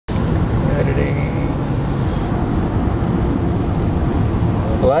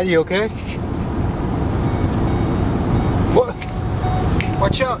Vlad, you okay? What?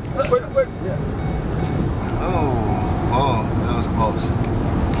 Watch out! What? Yeah. Oh, that was close.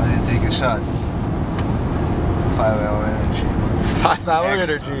 I didn't take a shot. 5-hour energy. 5-hour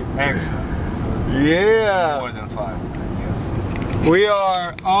Extra. energy. Extra. Yeah. More than 5, I guess. We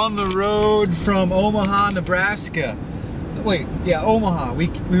are on the road from Omaha, Nebraska. Wait, yeah, Omaha. We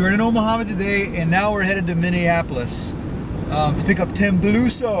were in Omaha today, and now we're headed to Minneapolis to pick up Tim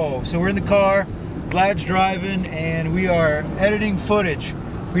Beluso. So we're in the car, Vlad's driving, and we are editing footage.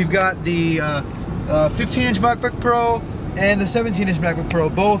 We've got the 15-inch MacBook Pro and the 17-inch MacBook Pro,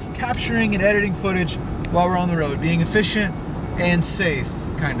 both capturing and editing footage while we're on the road, being efficient and safe,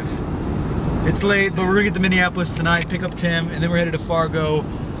 kind of. It's late, but we're gonna get to Minneapolis tonight, pick up Tim, and then we're headed to Fargo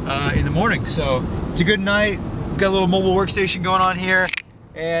in the morning. So it's a good night. We've got a little mobile workstation going on here,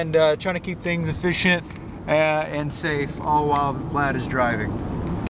 and trying to keep things efficient and safe, all while Vlad is driving.